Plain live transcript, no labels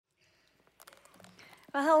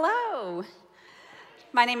Well, hello.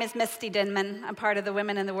 My name is Misty Denman. I'm part of the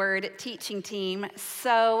Women in the Word teaching team.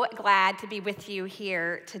 So glad to be with you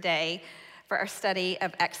here today for our study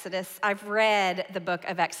of Exodus. I've read the book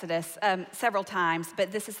of Exodus several times,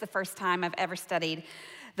 but this is the first time I've ever studied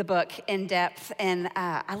the book in depth. And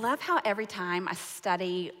I love how every time I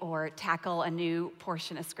study or tackle a new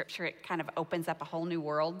portion of Scripture, it kind of opens up a whole new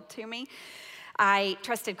world to me. I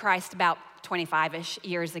trusted Christ about 25-ish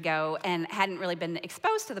years ago and hadn't really been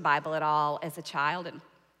exposed to the Bible at all as a child. And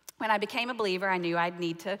when I became a believer, I knew I'd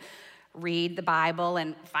need to read the Bible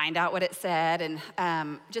and find out what it said,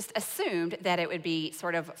 and just assumed that it would be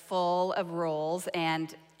sort of full of rules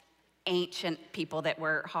and ancient people that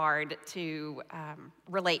were hard to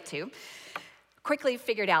relate to. Quickly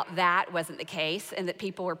figured out that wasn't the case, and that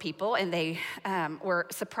people were people, and they were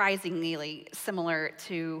surprisingly similar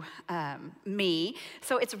to me.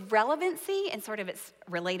 So its relevancy and sort of its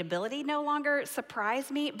relatability no longer surprised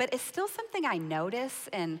me, but it's still something I notice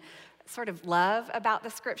and sort of love about the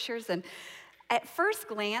Scriptures. And at first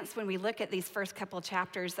glance, when we look at these first couple of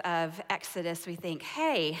chapters of Exodus, we think,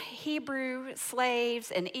 hey, Hebrew slaves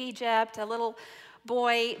in Egypt, a little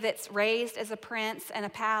boy that's raised as a prince in a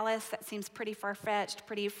palace. That seems pretty far-fetched,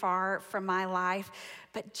 pretty far from my life.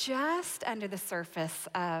 But just under the surface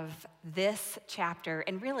of this chapter,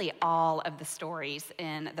 and really all of the stories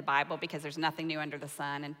in the Bible, because there's nothing new under the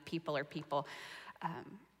sun, and people are people,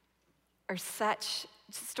 are such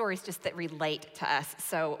stories just that relate to us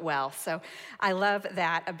so well. So I love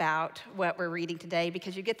that about what we're reading today,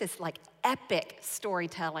 because you get this like epic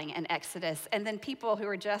storytelling in Exodus, and then people who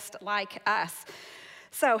are just like us.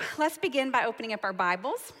 So let's begin by opening up our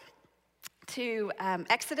Bibles to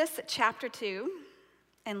Exodus chapter 2,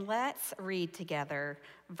 and let's read together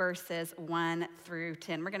verses 1 through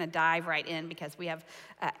 10. We're going to dive right in because we have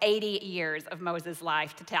 80 years of Moses'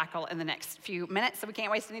 life to tackle in the next few minutes, so we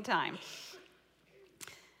can't waste any time.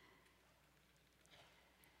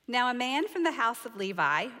 Now a man from the house of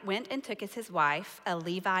Levi went and took as his wife a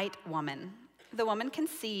Levite woman. The woman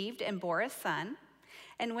conceived and bore a son,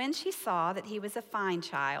 and when she saw that he was a fine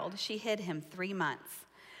child, she hid him 3 months.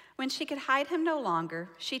 When she could hide him no longer,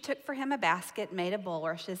 she took for him a basket made of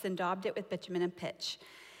bulrushes and daubed it with bitumen and pitch.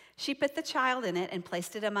 She put the child in it and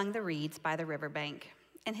placed it among the reeds by the riverbank.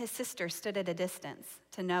 And his sister stood at a distance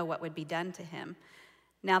to know what would be done to him.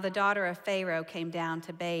 Now the daughter of Pharaoh came down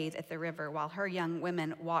to bathe at the river while her young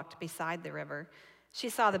women walked beside the river. She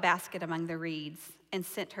saw the basket among the reeds and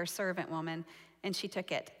sent her servant woman, and she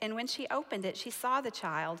took it. And when she opened it, she saw the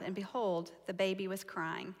child, and behold, the baby was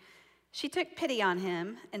crying. She took pity on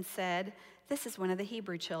him and said, "This is one of the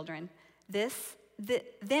Hebrew children."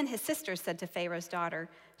 Then his sister said to Pharaoh's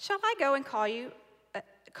daughter, "Shall I go and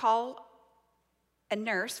call a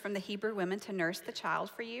nurse from the Hebrew women to nurse the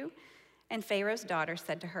child for you?" And Pharaoh's daughter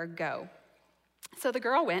said to her, "Go." So the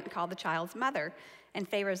girl went and called the child's mother. And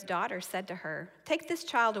Pharaoh's daughter said to her, "Take this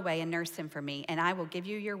child away and nurse him for me, and I will give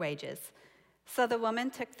you your wages." So the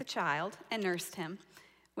woman took the child and nursed him.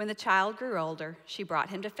 When the child grew older, she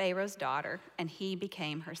brought him to Pharaoh's daughter, and he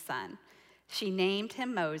became her son. She named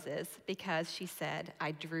him Moses because she said,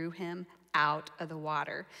 "I drew him out of the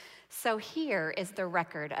water." So here is the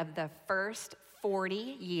record of the first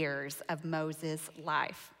 40 years of Moses'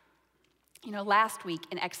 life. You know, last week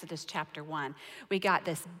in Exodus chapter 1, we got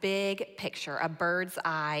this big picture, a bird's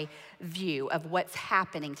eye view of what's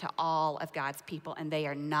happening to all of God's people, and they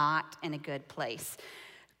are not in a good place.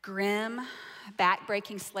 Grim,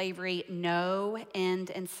 back-breaking slavery, no end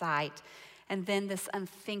in sight, and then this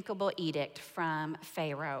unthinkable edict from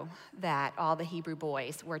Pharaoh that all the Hebrew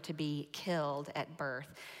boys were to be killed at birth.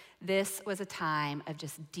 This was a time of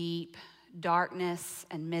just deep darkness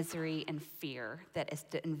and misery and fear that is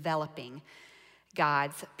enveloping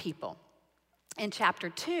God's people. In chapter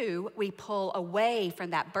 2, we pull away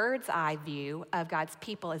from that bird's eye view of God's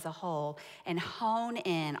people as a whole and hone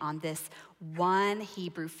in on this one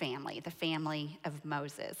Hebrew family, the family of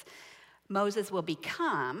Moses. Moses will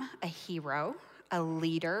become a hero, a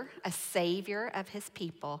leader, a savior of his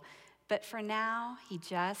people, but for now, he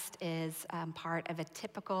just is part of a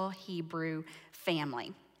typical Hebrew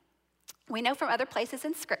family. We know from other places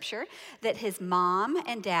in Scripture that his mom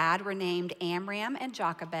and dad were named Amram and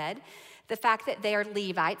Jochebed. The fact that they are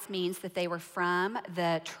Levites means that they were from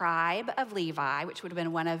the tribe of Levi, which would have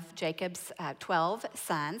been one of Jacob's 12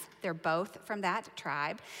 sons. They're both from that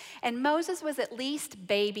tribe. And Moses was at least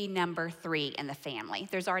baby number 3 in the family.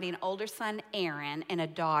 There's already an older son, Aaron, and a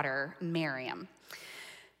daughter, Miriam.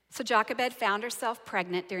 So Jochebed found herself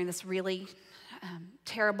pregnant during this really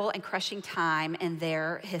terrible and crushing time in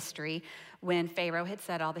their history when Pharaoh had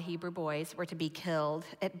said all the Hebrew boys were to be killed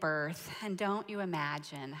at birth. And don't you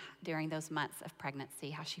imagine during those months of pregnancy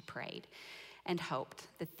how she prayed and hoped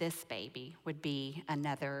that this baby would be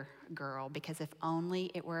another girl, because if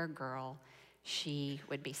only it were a girl, she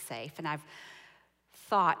would be safe. And I've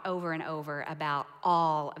thought over and over about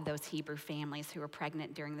all of those Hebrew families who were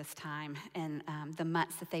pregnant during this time, and the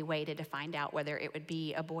months that they waited to find out whether it would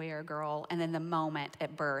be a boy or a girl, and then the moment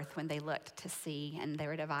at birth when they looked to see, and there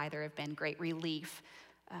would have either have been great relief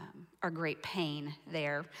or great pain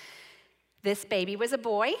there. This baby was a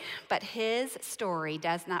boy, but his story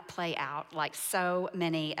does not play out like so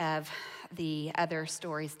many of the other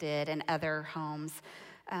stories did in other homes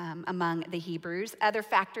among the Hebrews. Other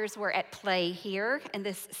factors were at play here in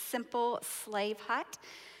this simple slave hut.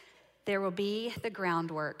 There will be the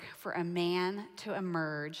groundwork for a man to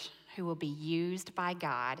emerge who will be used by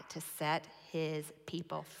God to set his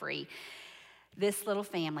people free. This little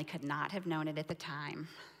family could not have known it at the time.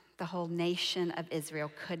 The whole nation of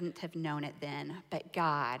Israel couldn't have known it then, but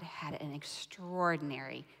God had an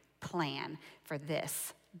extraordinary plan for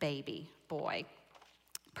this baby boy.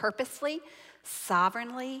 Purposely,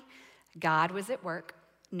 sovereignly, God was at work,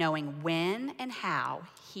 knowing when and how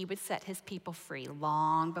he would set his people free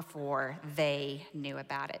long before they knew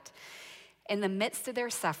about it. In the midst of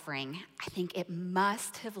their suffering, I think it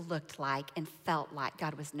must have looked like and felt like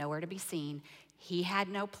God was nowhere to be seen. He had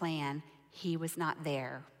no plan. He was not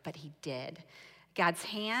there, but he did. God's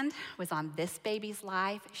hand was on this baby's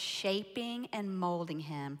life, shaping and molding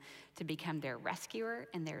him to become their rescuer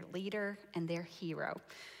and their leader and their hero.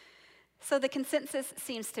 So the consensus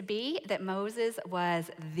seems to be that Moses was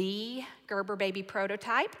the Gerber baby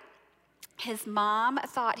prototype. His mom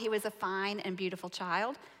thought he was a fine and beautiful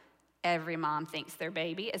child. Every mom thinks their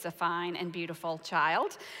baby is a fine and beautiful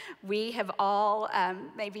child. We have all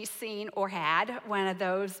maybe seen or had one of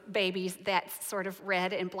those babies that's sort of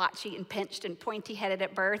red and blotchy and pinched and pointy-headed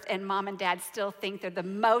at birth, and mom and dad still think they're the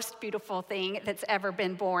most beautiful thing that's ever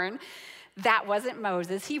been born. That wasn't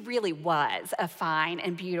Moses. He really was a fine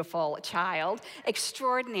and beautiful child,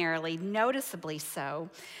 extraordinarily, noticeably so.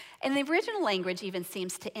 And the original language even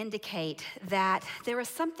seems to indicate that there was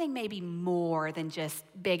something maybe more than just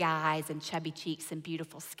big eyes and chubby cheeks and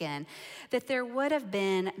beautiful skin, that there would have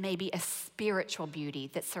been maybe a spiritual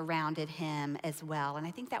beauty that surrounded him as well. And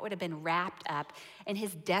I think that would have been wrapped up in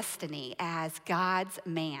his destiny as God's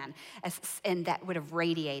man, and that would have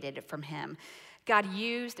radiated from him. God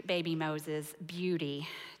used baby Moses' beauty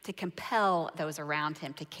to compel those around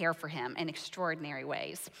him to care for him in extraordinary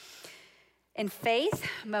ways. In faith,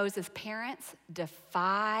 Moses' parents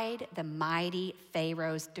defied the mighty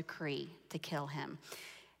Pharaoh's decree to kill him.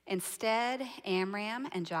 Instead, Amram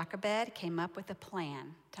and Jochebed came up with a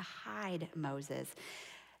plan to hide Moses.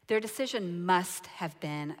 Their decision must have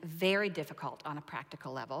been very difficult on a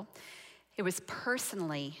practical level. It was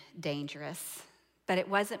personally dangerous, but it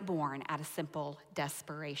wasn't born out of simple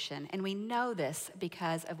desperation. And we know this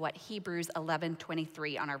because of what Hebrews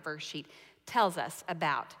 11:23 on our verse sheet tells us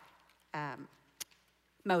about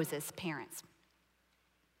Moses' parents.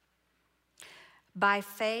 By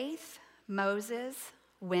faith, Moses,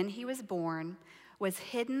 when he was born, was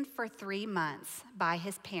hidden for 3 months by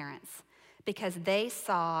his parents because they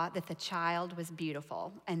saw that the child was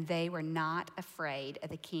beautiful and they were not afraid of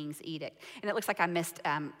the king's edict. And it looks like I missed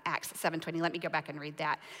Acts 7:20. Let me go back and read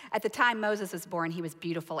that. At the time Moses was born, he was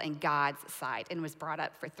beautiful in God's sight and was brought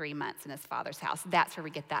up for 3 months in his father's house. That's where we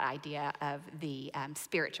get that idea of the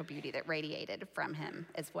spiritual beauty that radiated from him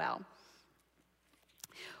as well.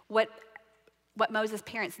 What Moses'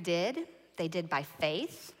 parents did, they did by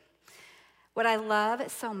faith. What I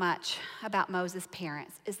love so much about Moses'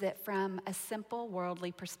 parents is that from a simple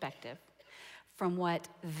worldly perspective, from what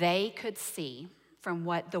they could see, from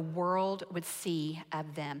what the world would see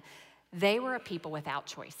of them, they were a people without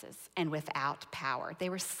choices and without power. They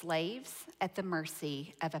were slaves at the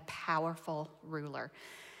mercy of a powerful ruler.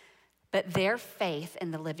 But their faith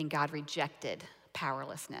in the living God rejected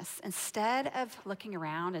powerlessness. Instead of looking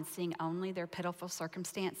around and seeing only their pitiful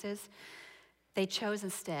circumstances, they chose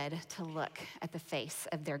instead to look at the face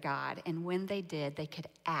of their God. And when they did, they could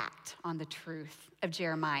act on the truth of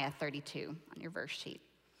Jeremiah 32 on your verse sheet.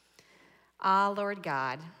 Ah, Lord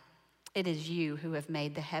God, it is you who have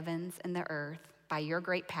made the heavens and the earth by your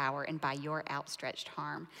great power and by your outstretched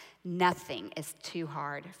arm. Nothing is too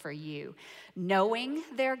hard for you. Knowing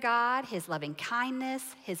their God, his loving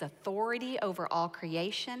kindness, his authority over all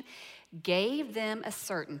creation, gave them a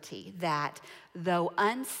certainty that, though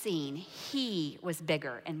unseen, he was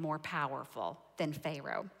bigger and more powerful than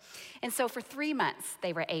Pharaoh. And so for 3 months,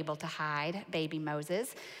 they were able to hide baby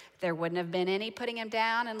Moses. There wouldn't have been any putting him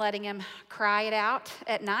down and letting him cry it out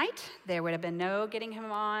at night. There would have been no getting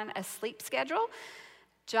him on a sleep schedule.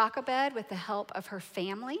 Jochebed, with the help of her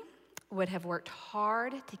family, would have worked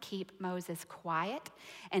hard to keep Moses quiet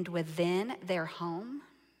and within their home.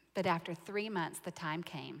 But after 3 months, the time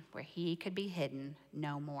came where he could be hidden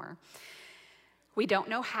no more. We don't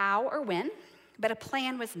know how or when, but a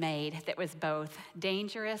plan was made that was both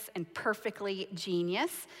dangerous and perfectly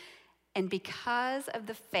genius. And because of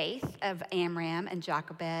the faith of Amram and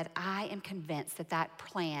Jochebed, I am convinced that that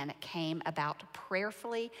plan came about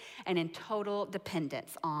prayerfully and in total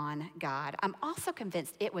dependence on God. I'm also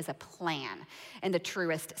convinced it was a plan in the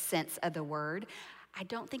truest sense of the word. I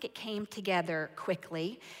don't think it came together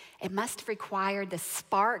quickly. It must have required the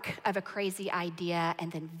spark of a crazy idea and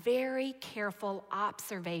then very careful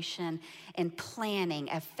observation and planning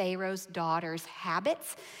of Pharaoh's daughters'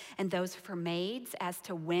 habits and those of her maids as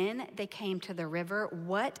to when they came to the river,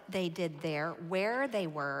 what they did there, where they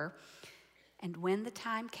were. And when the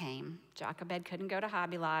time came, Jochebed couldn't go to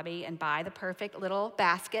Hobby Lobby and buy the perfect little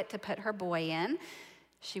basket to put her boy in.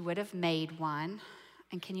 She would have made one.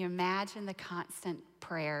 And can you imagine the constant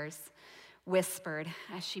prayers whispered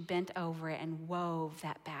as she bent over it and wove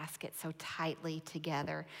that basket so tightly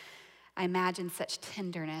together? I imagine such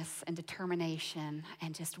tenderness and determination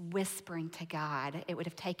and just whispering to God. It would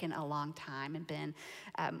have taken a long time and been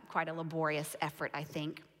quite a laborious effort, I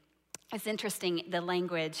think. It's interesting, the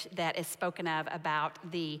language that is spoken of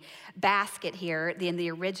about the basket here, in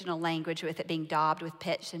the original language with it being daubed with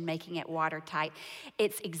pitch and making it watertight.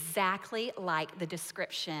 It's exactly like the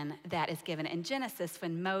description that is given in Genesis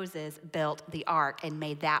when Moses built the ark and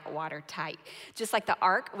made that watertight. Just like the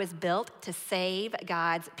ark was built to save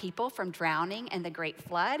God's people from drowning in the great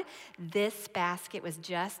flood, this basket was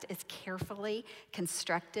just as carefully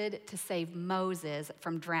constructed to save Moses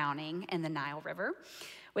from drowning in the Nile River.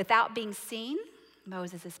 Without being seen,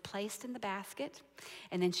 Moses is placed in the basket,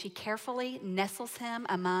 and then she carefully nestles him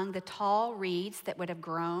among the tall reeds that would have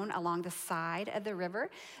grown along the side of the river.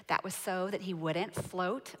 That was so that he wouldn't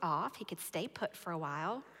float off. He could stay put for a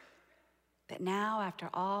while. But now, after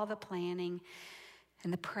all the planning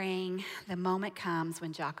and the praying, the moment comes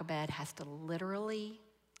when Jochebed has to literally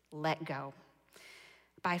let go.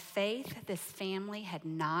 By faith, this family had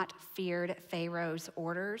not feared Pharaoh's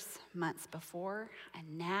orders months before,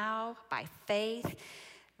 and now, by faith,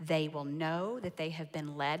 they will know that they have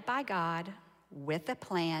been led by God with a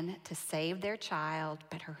plan to save their child,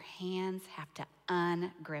 but her hands have to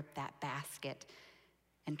ungrip that basket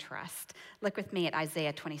and trust. Look with me at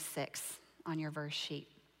Isaiah 26 on your verse sheet.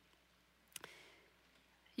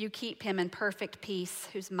 You keep him in perfect peace,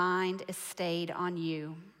 whose mind is stayed on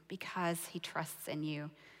you, because he trusts in you.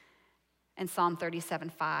 And Psalm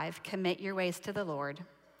 37:5, commit your ways to the Lord,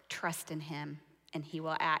 trust in him, and he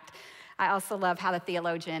will act. I also love how the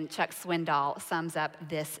theologian Chuck Swindoll sums up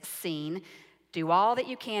this scene. Do all that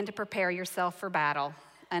you can to prepare yourself for battle,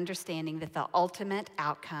 understanding that the ultimate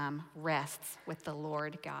outcome rests with the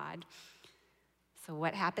Lord God. So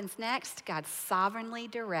what happens next? God sovereignly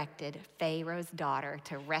directed Pharaoh's daughter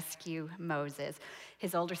to rescue Moses.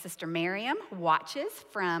 His older sister Miriam watches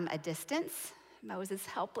from a distance. Moses'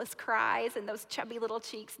 helpless cries and those chubby little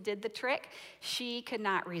cheeks did the trick. She could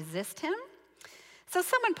not resist him. So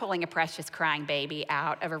someone pulling a precious crying baby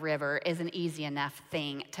out of a river is an easy enough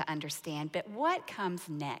thing to understand. But what comes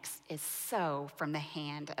next is so from the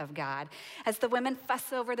hand of God. As the women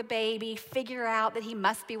fuss over the baby, figure out that he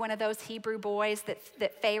must be one of those Hebrew boys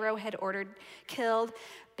that Pharaoh had ordered killed,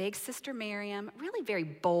 big sister Miriam really very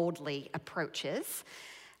boldly approaches,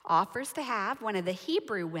 offers to have one of the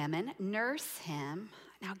Hebrew women nurse him.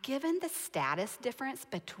 Now, given the status difference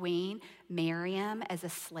between Miriam as a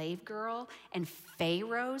slave girl and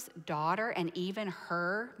Pharaoh's daughter and even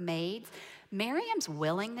her maids, Miriam's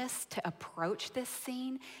willingness to approach this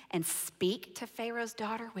scene and speak to Pharaoh's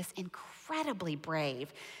daughter was incredibly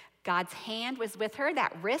brave. God's hand was with her.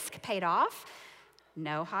 That risk paid off.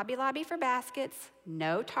 No Hobby Lobby for baskets,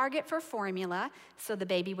 no Target for formula, so the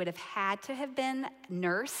baby would have had to have been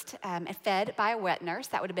nursed and fed by a wet nurse.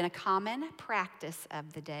 That would have been a common practice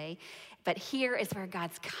of the day. But here is where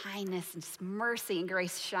God's kindness and mercy and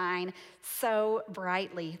grace shine so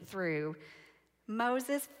brightly through.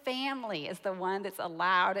 Moses' family is the one that's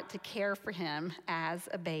allowed to care for him as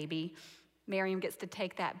a baby. Miriam gets to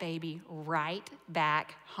take that baby right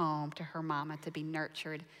back home to her mama to be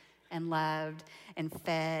nurtured and loved and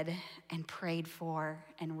fed and prayed for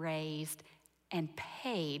and raised and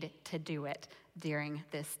paid to do it during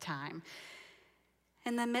this time.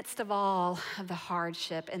 In the midst of all of the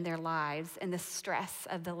hardship in their lives and the stress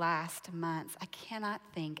of the last months, I cannot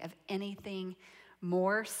think of anything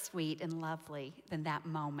more sweet and lovely than that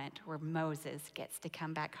moment where Moses gets to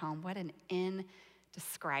come back home. What an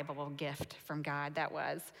indescribable gift from God that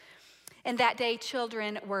was. And that day,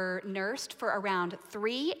 children were nursed for around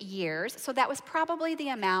 3 years. So that was probably the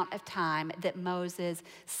amount of time that Moses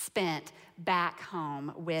spent back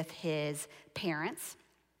home with his parents.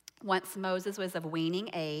 Once Moses was of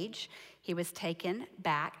weaning age, he was taken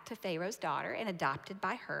back to Pharaoh's daughter and adopted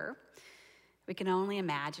by her. We can only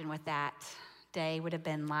imagine what that day would have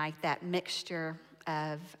been like, that mixture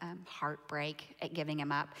of heartbreak at giving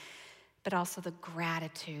him up, but also the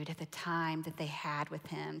gratitude at the time that they had with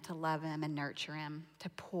him to love him and nurture him, to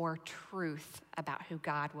pour truth about who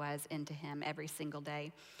God was into him every single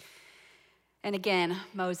day. And again,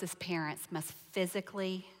 Moses' parents must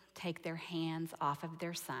physically take their hands off of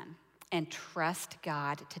their son and trust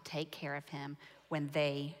God to take care of him when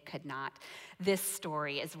they could not. This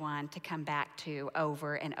story is one to come back to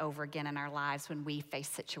over and over again in our lives when we face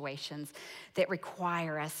situations that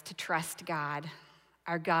require us to trust God.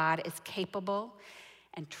 Our God is capable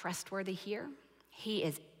and trustworthy here. He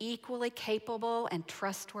is equally capable and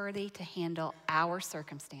trustworthy to handle our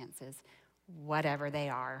circumstances, whatever they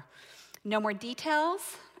are. No more details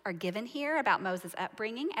are given here about Moses'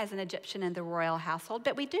 upbringing as an Egyptian in the royal household,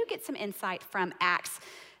 but we do get some insight from Acts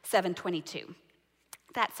 7:22.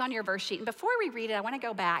 That's on your verse sheet. And before we read it, I want to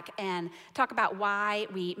go back and talk about why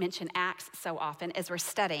we mention Acts so often as we're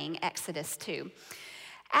studying Exodus 2.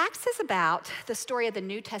 Acts is about the story of the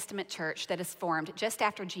New Testament church that is formed just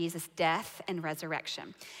after Jesus' death and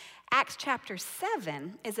resurrection. Acts chapter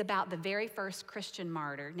 7 is about the very first Christian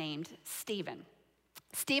martyr named Stephen.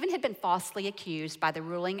 Stephen had been falsely accused by the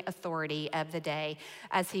ruling authority of the day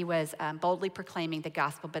as he was boldly proclaiming the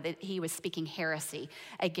gospel, but that he was speaking heresy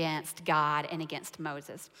against God and against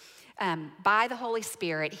Moses. By the Holy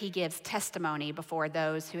Spirit, he gives testimony before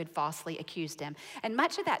those who had falsely accused him. And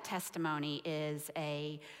much of that testimony is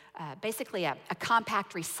basically a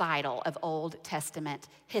compact recital of Old Testament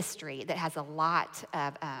history that has a lot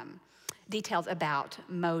of details about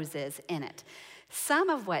Moses in it. Some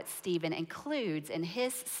of what Stephen includes in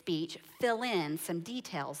his speech fill in some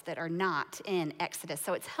details that are not in Exodus.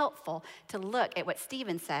 So it's helpful to look at what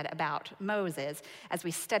Stephen said about Moses as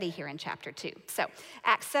we study here in chapter 2. So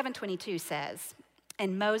Acts 7:22 says,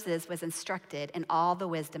 "And Moses was instructed in all the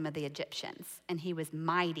wisdom of the Egyptians, and he was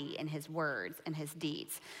mighty in his words and his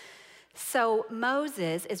deeds." So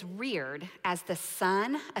Moses is reared as the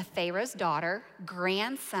son of Pharaoh's daughter,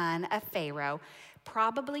 grandson of Pharaoh,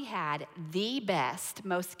 probably had the best,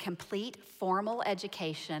 most complete formal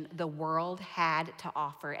education the world had to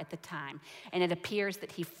offer at the time. And it appears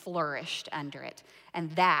that he flourished under it.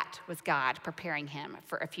 And that was God preparing him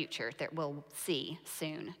for a future that we'll see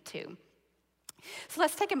soon too. So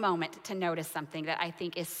let's take a moment to notice something that I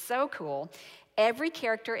think is so cool. Every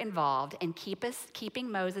character involved in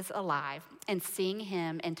keeping Moses alive and seeing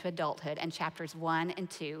him into adulthood in chapters 1 and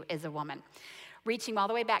 2 is a woman. Reaching all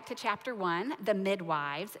the way back to chapter 1, the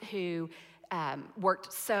midwives who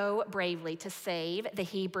worked so bravely to save the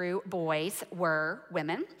Hebrew boys were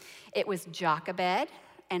women. It was Jochebed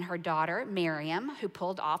and her daughter Miriam who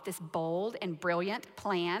pulled off this bold and brilliant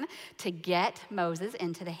plan to get Moses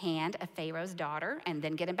into the hand of Pharaoh's daughter and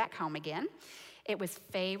then get him back home again. It was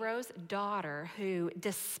Pharaoh's daughter who,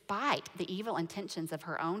 despite the evil intentions of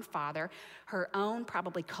her own father, her own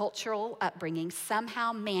probably cultural upbringing,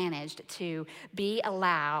 somehow managed to be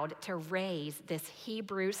allowed to raise this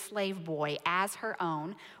Hebrew slave boy as her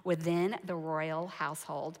own within the royal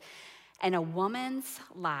household. And a woman's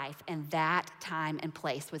life in that time and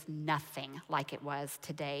place was nothing like it was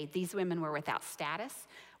today. These women were without status,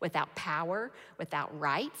 without power, without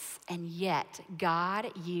rights, and yet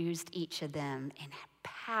God used each of them in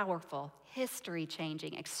powerful,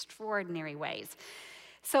 history-changing, extraordinary ways.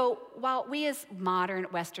 So while we as modern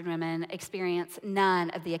Western women experience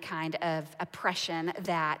none of the kind of oppression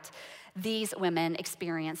that these women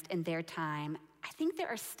experienced in their time, I think there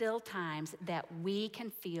are still times that we can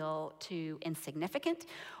feel too insignificant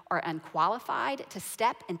or unqualified to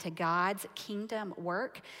step into God's kingdom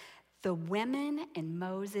work. The women in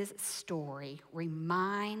Moses' story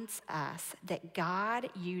reminds us that God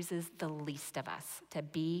uses the least of us to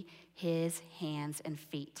be his hands and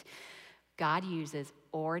feet. God uses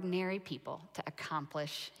ordinary people to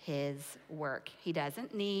accomplish his work. He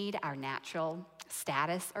doesn't need our natural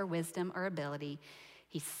status or wisdom or ability.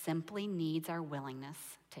 He simply needs our willingness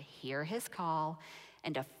to hear his call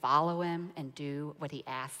and to follow him and do what he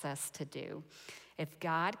asks us to do. If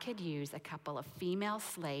God could use a couple of female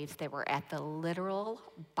slaves that were at the literal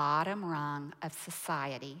bottom rung of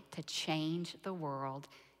society to change the world,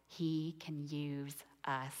 he can use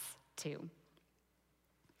us too.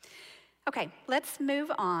 Okay, let's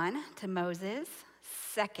move on to Moses'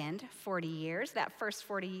 second 40 years. That first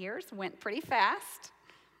 40 years went pretty fast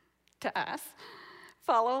to us.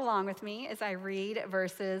 Follow along with me as I read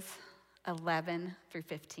verses 11 through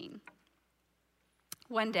 15.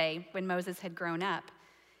 One day, when Moses had grown up,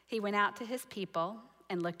 he went out to his people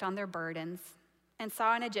and looked on their burdens and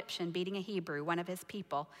saw an Egyptian beating a Hebrew, one of his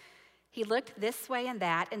people. He looked this way and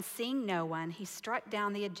that, and seeing no one, he struck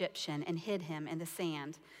down the Egyptian and hid him in the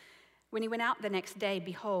sand. When he went out the next day,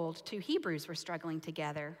 behold, 2 Hebrews were struggling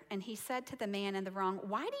together, and he said to the man in the wrong,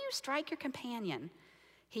 "Why do you strike your companion?"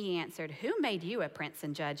 He answered, "Who made you a prince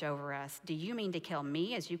and judge over us? Do you mean to kill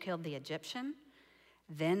me as you killed the Egyptian?"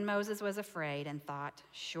 Then Moses was afraid and thought,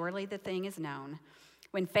 "Surely the thing is known."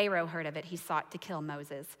 When Pharaoh heard of it, he sought to kill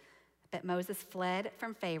Moses. But Moses fled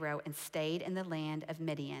from Pharaoh and stayed in the land of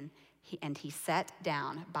Midian, and he sat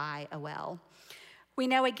down by a well. We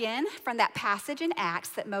know again from that passage in Acts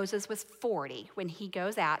that Moses was 40 when he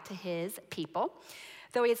goes out to his people.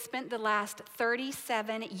 Though he had spent the last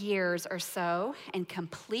 37 years or so in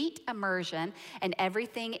complete immersion in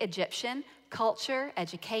everything Egyptian, culture,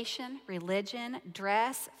 education, religion,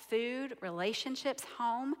 dress, food, relationships,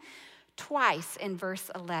 home, twice in verse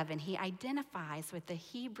 11, he identifies with the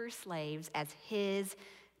Hebrew slaves as his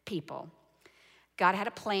people. God had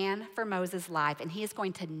a plan for Moses' life, and he is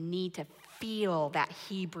going to need to feel that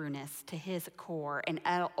Hebrewness to his core in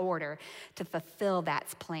order to fulfill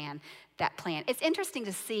that plan. It's interesting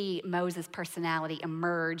to see Moses' personality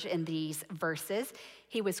emerge in these verses.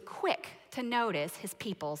 He was quick to notice his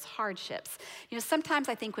people's hardships. Sometimes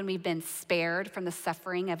I think when we've been spared from the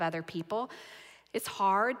suffering of other people, it's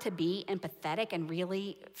hard to be empathetic and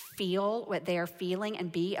really feel what they're feeling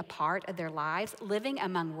and be a part of their lives. Living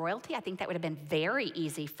among royalty, I think that would have been very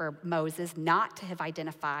easy for Moses not to have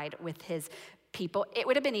identified with his people. It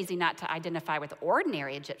would have been easy not to identify with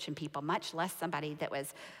ordinary Egyptian people, much less somebody that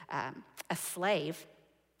was a slave.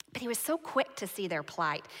 But he was so quick to see their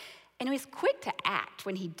plight. And he was quick to act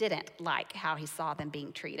when he didn't like how he saw them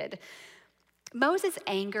being treated. Moses'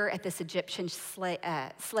 anger at this Egyptian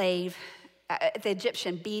the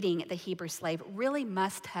Egyptian beating the Hebrew slave really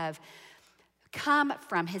must have come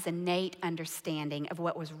from his innate understanding of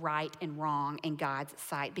what was right and wrong in God's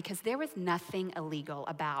sight, because there was nothing illegal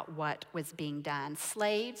about what was being done.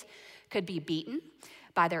 Slaves could be beaten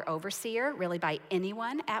by their overseer, really by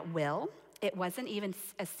anyone at will. It wasn't even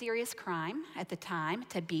a serious crime at the time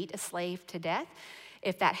to beat a slave to death.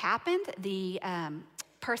 If that happened, the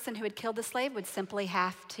person who had killed the slave would simply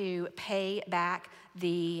have to pay back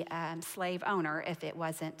the slave owner if it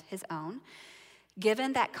wasn't his own.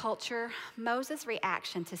 Given that culture, Moses'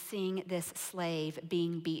 reaction to seeing this slave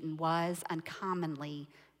being beaten was uncommonly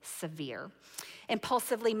severe.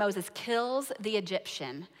 Impulsively, Moses kills the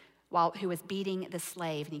Egyptian who was beating the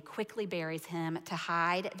slave, and he quickly buries him to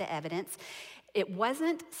hide the evidence. It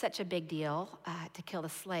wasn't such a big deal to kill the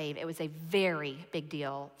slave. It was a very big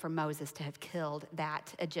deal for Moses to have killed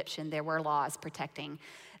that Egyptian. There were laws protecting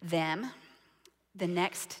them. The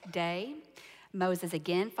next day, Moses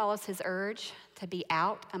again follows his urge to be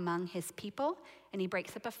out among his people, and he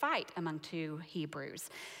breaks up a fight among 2 Hebrews.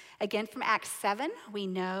 Again, from Acts 7, we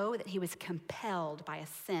know that he was compelled by a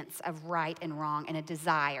sense of right and wrong and a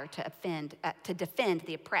desire to defend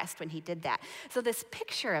the oppressed when he did that. So this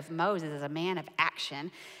picture of Moses as a man of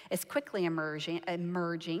action is quickly emerging.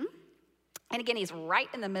 And again, he's right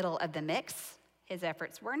in the middle of the mix. His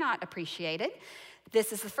efforts were not appreciated.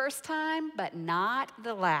 This is the first time, but not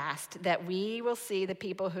the last, that we will see the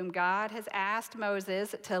people whom God has asked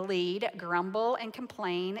Moses to lead grumble and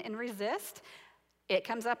complain and resist. It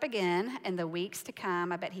comes up again in the weeks to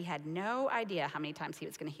come. I bet he had no idea how many times he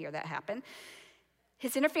was going to hear that happen.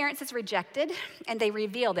 His interference is rejected, and they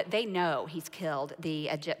reveal that they know he's killed the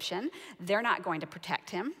Egyptian. They're not going to protect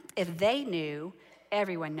him. If they knew,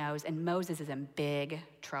 everyone knows, and Moses is in big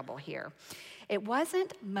trouble here. It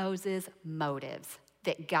wasn't Moses' motives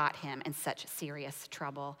that got him in such serious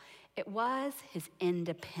trouble. It was his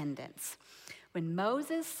independence. When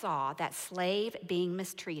Moses saw that slave being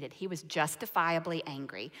mistreated, he was justifiably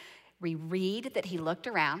angry. We read that he looked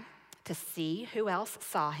around to see who else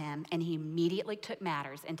saw him, and he immediately took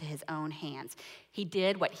matters into his own hands. He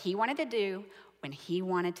did what he wanted to do when he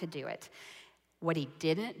wanted to do it. What he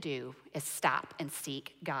didn't do is stop and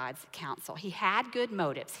seek God's counsel. He had good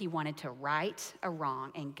motives. He wanted to right a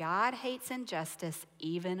wrong, and God hates injustice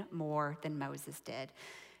even more than Moses did.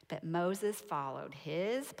 But Moses followed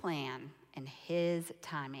his plan and his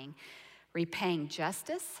timing. Repaying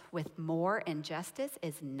justice with more injustice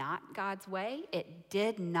is not God's way. It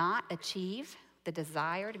did not achieve the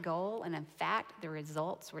desired goal, and in fact, the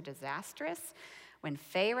results were disastrous. When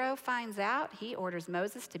Pharaoh finds out, he orders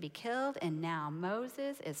Moses to be killed, and now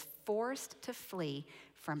Moses is forced to flee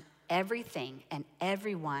from everything and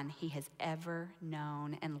everyone he has ever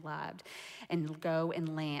known and loved and go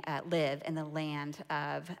and live in the land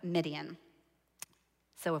of Midian.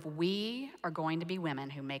 So if we are going to be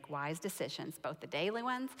women who make wise decisions, both the daily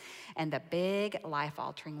ones and the big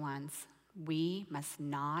life-altering ones, we must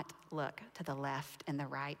not look to the left and the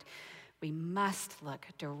right. We must look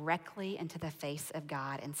directly into the face of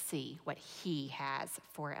God and see what he has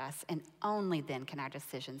for us, and only then can our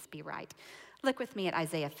decisions be right. Look with me at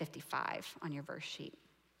Isaiah 55 on your verse sheet.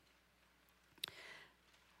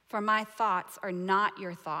 For my thoughts are not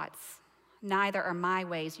your thoughts, neither are my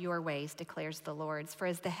ways your ways, declares the Lord. For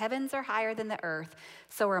as the heavens are higher than the earth,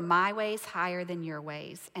 so are my ways higher than your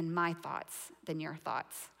ways, and my thoughts than your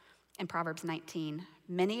thoughts. In Proverbs 19,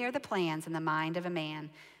 many are the plans in the mind of a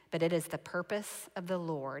man, but it is the purpose of the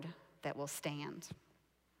Lord that will stand.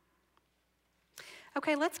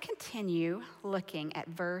 Okay, let's continue looking at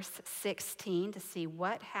verse 16 to see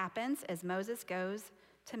what happens as Moses goes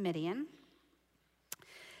to Midian.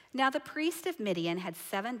 Now the priest of Midian had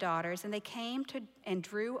 7 daughters, and they came to and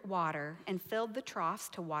drew water and filled the troughs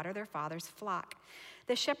to water their father's flock.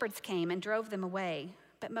 The shepherds came and drove them away,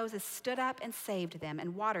 but Moses stood up and saved them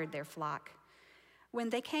and watered their flock. When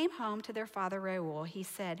they came home to their father Reuel, he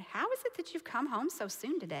said, "How is it that you've come home so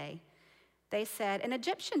soon today?" They said, "An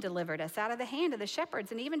Egyptian delivered us out of the hand of the shepherds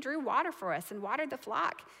and even drew water for us and watered the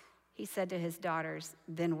flock." He said to his daughters,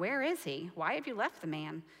 "Then where is he? Why have you left the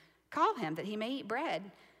man? Call him that he may eat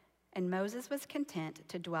bread." And Moses was content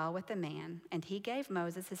to dwell with the man, and he gave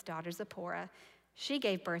Moses his daughter Zipporah. She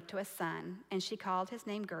gave birth to a son, and she called his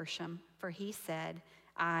name Gershom, for he said,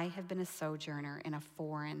 "I have been a sojourner in a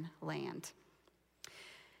foreign land."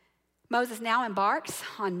 Moses now embarks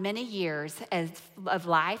on many years of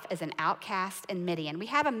life as an outcast in Midian. We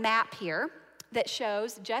have a map here that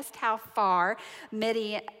shows just how far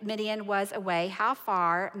Midian was away, how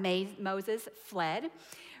far Moses fled.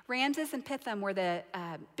 Ramses and Pithom were the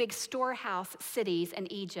big storehouse cities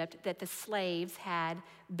in Egypt that the slaves had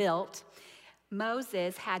built.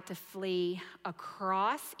 Moses had to flee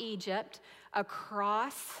across Egypt,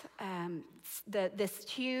 across this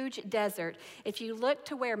huge desert. If you look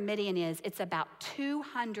to where Midian is, it's about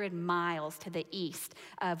 200 miles to the east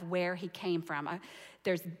of where he came from.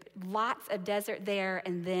 There's lots of desert there,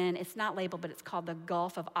 and then it's not labeled, but it's called the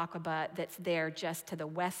Gulf of Aqaba that's there just to the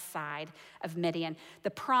west side of Midian. The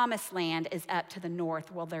promised land is up to the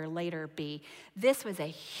north, will there later be. This was a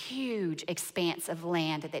huge expanse of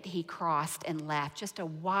land that he crossed and left, just a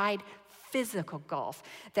wide physical gulf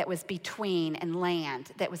that was between, and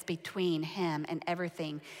land that was between him and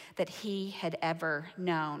everything that he had ever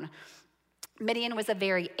known. Midian was a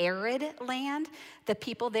very arid land. The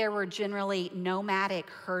people there were generally nomadic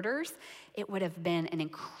herders. It would have been an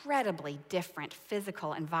incredibly different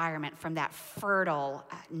physical environment from that fertile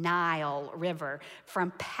Nile River,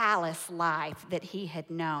 from palace life that he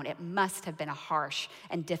had known. It must have been a harsh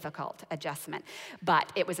and difficult adjustment,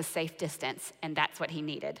 but it was a safe distance, and that's what he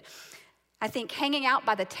needed. I think hanging out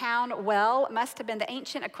by the town well must have been the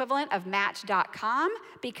ancient equivalent of Match.com,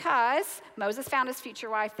 because Moses found his future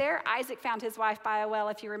wife there. Isaac found his wife by a well,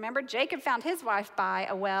 if you remember. Jacob found his wife by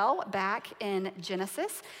a well back in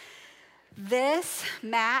Genesis. This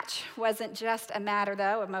match wasn't just a matter,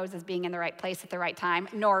 though, of Moses being in the right place at the right time,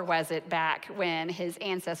 nor was it back when his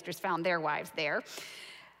ancestors found their wives there.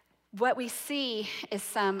 What we see is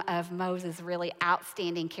some of Moses' really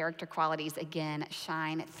outstanding character qualities again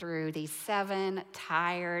shine through. These 7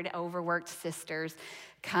 tired, overworked sisters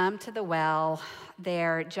come to the well.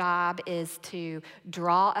 Their job is to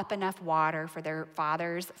draw up enough water for their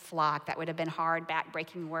father's flock. That would have been hard,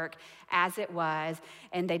 back-breaking work as it was,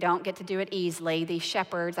 and they don't get to do it easily. These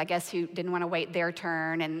shepherds, I guess, who didn't want to wait their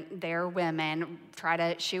turn, and their women try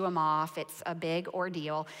to shoo them off. It's a big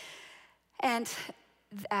ordeal. And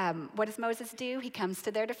what does Moses do? He comes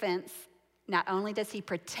to their defense. Not only does he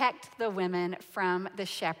protect the women from the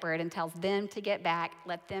shepherd and tells them to get back,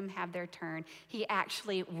 let them have their turn, he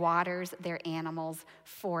actually waters their animals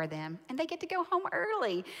for them, and they get to go home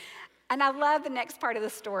early. And I love the next part of the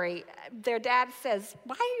story. Their dad says,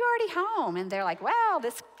 "Why are you already home?" And they're like, "Well,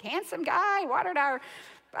 this handsome guy watered our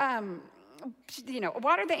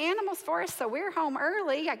water the animals for us, so we're home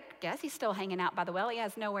early. I guess he's still hanging out by the well. He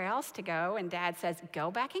has nowhere else to go. And Dad says,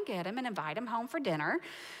 go back and get him and invite him home for dinner.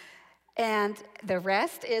 And the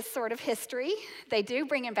rest is sort of history. They do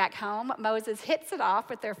bring him back home. Moses hits it off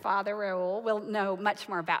with their father, Reuel. We'll know much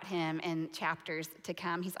more about him in chapters to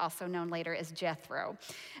come. He's also known later as Jethro.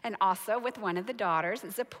 And also with one of the daughters,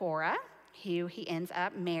 Zipporah, who he ends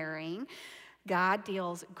up marrying. God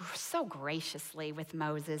deals so graciously with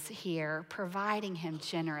Moses here, providing him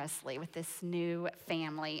generously with this new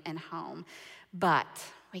family and home. But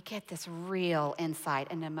we get this real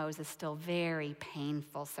insight into Moses' still very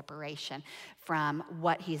painful separation from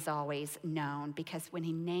what he's always known, because when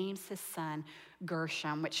he names his son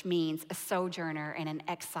Gershom, which means a sojourner and an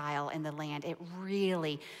exile in the land, it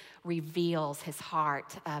really reveals his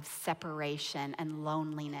heart of separation and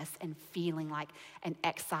loneliness and feeling like an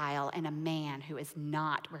exile and a man who is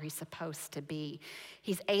not where he's supposed to be.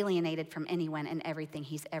 He's alienated from anyone and everything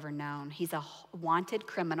he's ever known. He's a wanted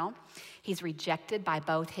criminal. He's rejected by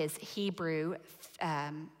both his Hebrew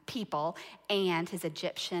people and his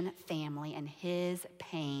Egyptian family, and his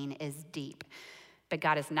pain is deep. But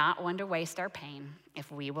God is not one to waste our pain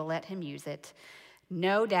if we will let him use it.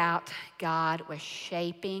 No doubt God was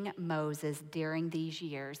shaping Moses during these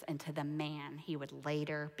years into the man he would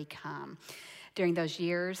later become. During those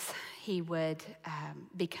years, he would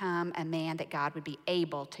become a man that God would be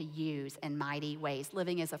able to use in mighty ways.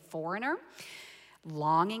 Living as a foreigner,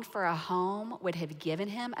 longing for a home would have given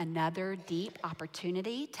him another deep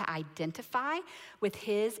opportunity to identify with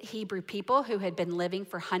his Hebrew people who had been living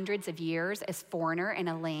for hundreds of years as foreigner in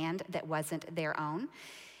a land that wasn't their own.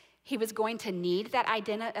 He was going to need that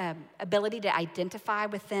ability to identify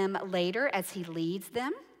with them later as he leads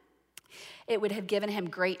them. It would have given him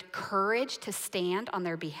great courage to stand on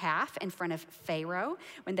their behalf in front of Pharaoh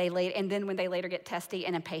when they later get testy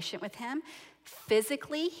and impatient with him.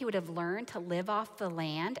 Physically, he would have learned to live off the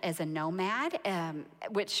land as a nomad,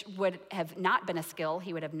 which would have not been a skill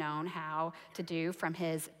he would have known how to do from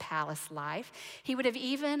his palace life. He would have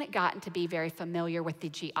even gotten to be very familiar with the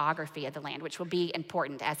geography of the land, which will be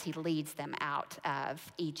important as he leads them out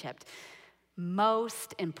of Egypt.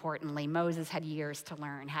 Most importantly, Moses had years to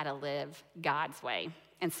learn how to live God's way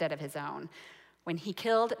instead of his own. When he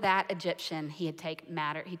killed that Egyptian, he took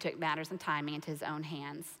matters and timing into his own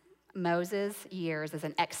hands. Moses' years as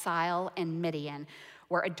an exile in Midian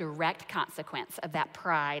were a direct consequence of that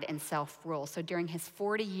pride and self-rule. So during his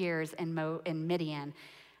 40 years in Midian,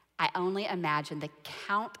 I only imagine the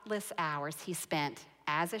countless hours he spent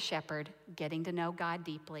as a shepherd, getting to know God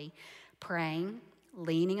deeply, praying,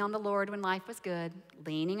 leaning on the Lord when life was good,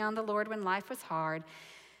 leaning on the Lord when life was hard.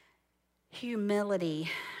 Humility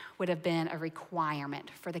would have been a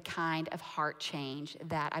requirement for the kind of heart change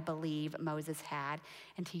that I believe Moses had.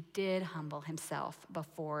 And he did humble himself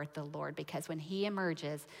before the Lord, because when he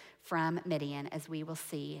emerges from Midian, as we will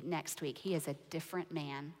see next week, he is a different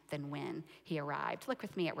man than when he arrived. Look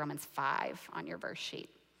with me at Romans 5 on your verse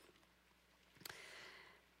sheet.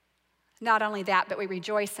 Not only that, but we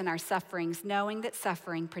rejoice in our sufferings, knowing that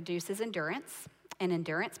suffering produces endurance, and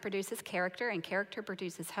endurance produces character, and character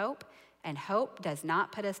produces hope. And hope does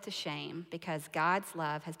not put us to shame, because God's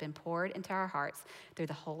love has been poured into our hearts through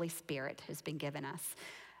the Holy Spirit who's been given us.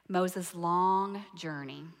 Moses' long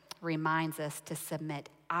journey reminds us to submit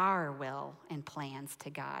our will and plans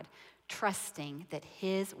to God, trusting that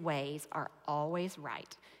his ways are always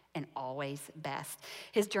right and always best.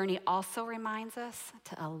 His journey also reminds us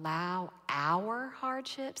to allow our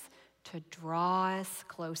hardships to draw us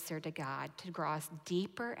closer to God, to draw us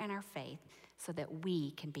deeper in our faith, so that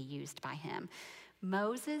we can be used by him.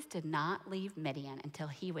 Moses did not leave Midian until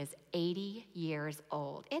he was 80 years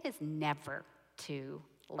old. It is never too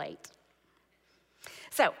late.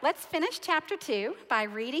 So let's finish chapter 2 by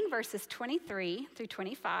reading verses 23 through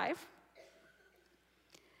 25.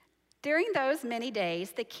 During those many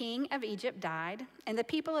days, the king of Egypt died, and the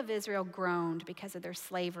people of Israel groaned because of their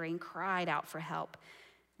slavery and cried out for help.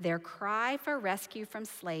 Their cry for rescue from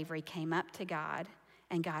slavery came up to God,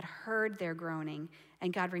 and God heard their groaning,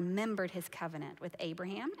 and God remembered his covenant with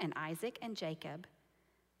Abraham and Isaac and Jacob.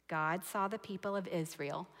 God saw the people of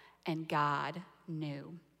Israel, and God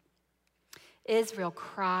knew. Israel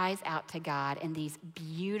cries out to God in these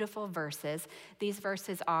beautiful verses. These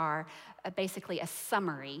verses are basically a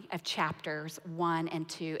summary of chapters 1 and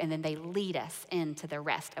 2, and then they lead us into the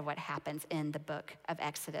rest of what happens in the book of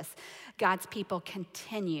Exodus. God's people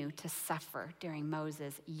continue to suffer during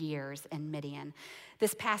Moses' years in Midian.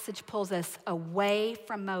 This passage pulls us away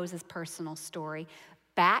from Moses' personal story,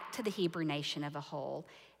 back to the Hebrew nation of a whole,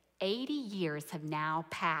 80 years have now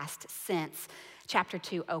passed since chapter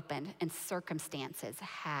 2 opened, and circumstances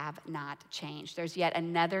have not changed. There's yet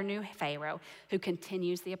another new Pharaoh who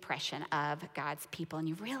continues the oppression of God's people. And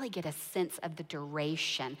you really get a sense of the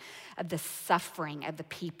duration of the suffering of the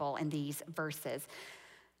people in these verses.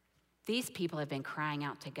 These people have been crying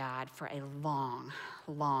out to God for a long,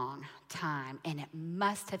 long time, and it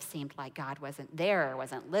must have seemed like God wasn't there, or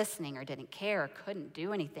wasn't listening, or didn't care, or couldn't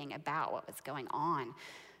do anything about what was going on.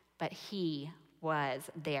 But he was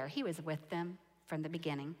there. He was with them from the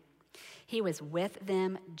beginning. He was with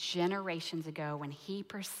them generations ago when he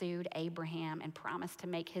pursued Abraham and promised to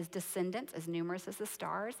make his descendants as numerous as the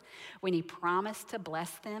stars, when he promised to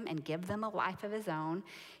bless them and give them a life of his own.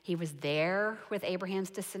 He was there with Abraham's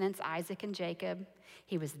descendants, Isaac and Jacob.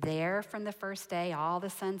 He was there from the first day all the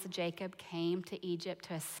sons of Jacob came to Egypt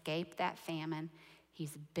to escape that famine.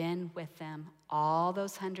 He's been with them all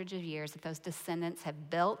those hundreds of years that those descendants have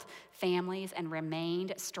built families and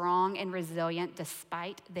remained strong and resilient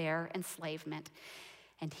despite their enslavement.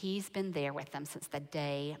 And he's been there with them since the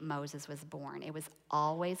day Moses was born. It was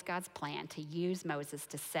always God's plan to use Moses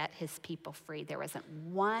to set his people free. There wasn't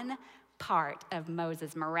one part of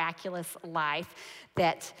Moses' miraculous life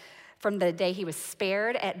that from the day he was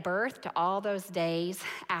spared at birth to all those days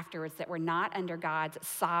afterwards that were not under God's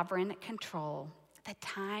sovereign control. The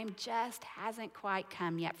time just hasn't quite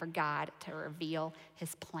come yet for God to reveal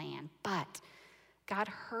his plan. But God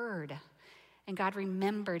heard, and God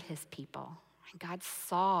remembered his people, and God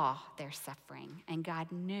saw their suffering, and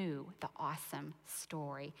God knew the awesome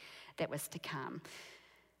story that was to come.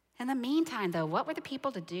 In the meantime, though, what were the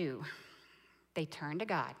people to do? They turned to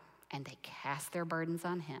God, and they cast their burdens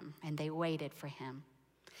on him, and they waited for him.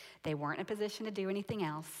 They weren't in a position to do anything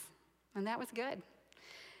else, and that was good.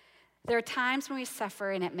 There are times when we suffer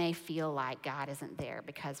and it may feel like God isn't there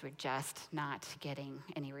because we're just not getting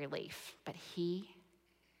any relief, but he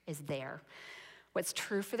is there. What's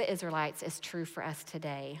true for the Israelites is true for us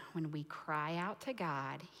today. When we cry out to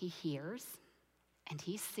God, he hears and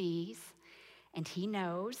he sees and he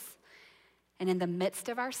knows. And in the midst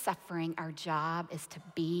of our suffering, our job is to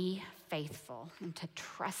be faithful and to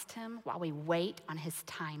trust him while we wait on his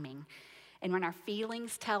timing. And when our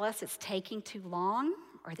feelings tell us it's taking too long,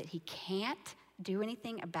 or that he can't do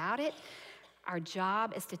anything about it, our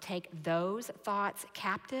job is to take those thoughts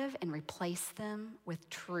captive and replace them with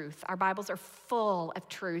truth. Our Bibles are full of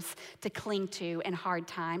truths to cling to in hard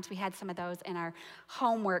times. We had some of those in our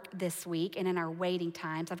homework this week and in our waiting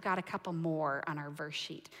times. I've got a couple more on our verse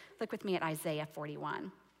sheet. Look with me at Isaiah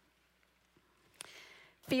 41.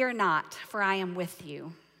 Fear not, for I am with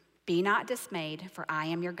you. Be not dismayed, for I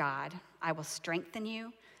am your God. I will strengthen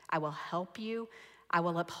you. I will help you. I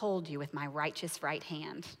will uphold you with my righteous right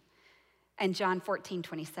hand. And John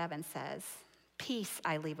 14:27 says, peace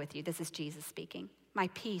I leave with you. This is Jesus speaking. My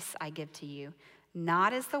peace I give to you.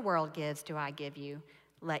 Not as the world gives do I give you.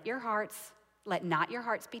 Let not your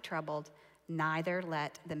hearts be troubled, neither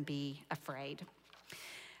let them be afraid.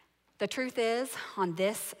 The truth is, on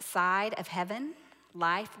this side of heaven,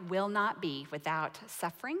 life will not be without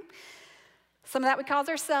suffering. Some of that we cause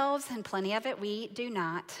ourselves, and plenty of it we do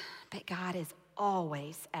not. But God is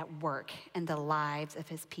always at work in the lives of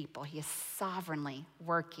his people. He is sovereignly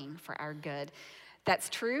working for our good. That's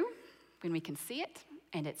true when we can see it,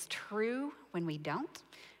 and it's true when we don't.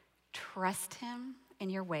 Trust him in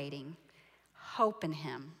your waiting. Hope in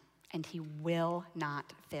him, and he will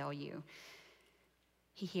not fail you.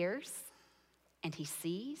 He hears, and he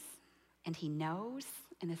sees, and he knows,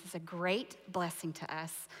 and this is a great blessing to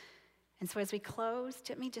us. And so as we close,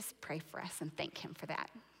 let me just pray for us and thank him for that.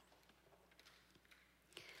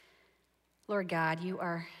 Lord God, you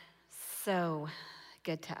are so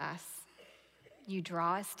good to us. You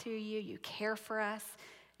draw us to you, you care for us,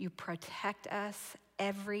 you protect us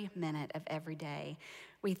every minute of every day.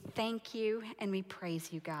 We thank you and we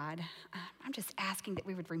praise you, God. I'm just asking that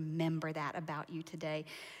we would remember that about you today,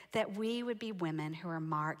 that we would be women who are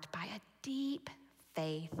marked by a deep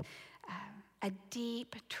faith, a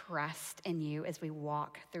deep trust in you as we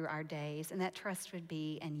walk through our days. And that trust would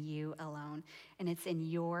be in you alone. And it's in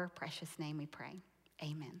your precious name we pray.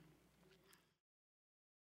 Amen.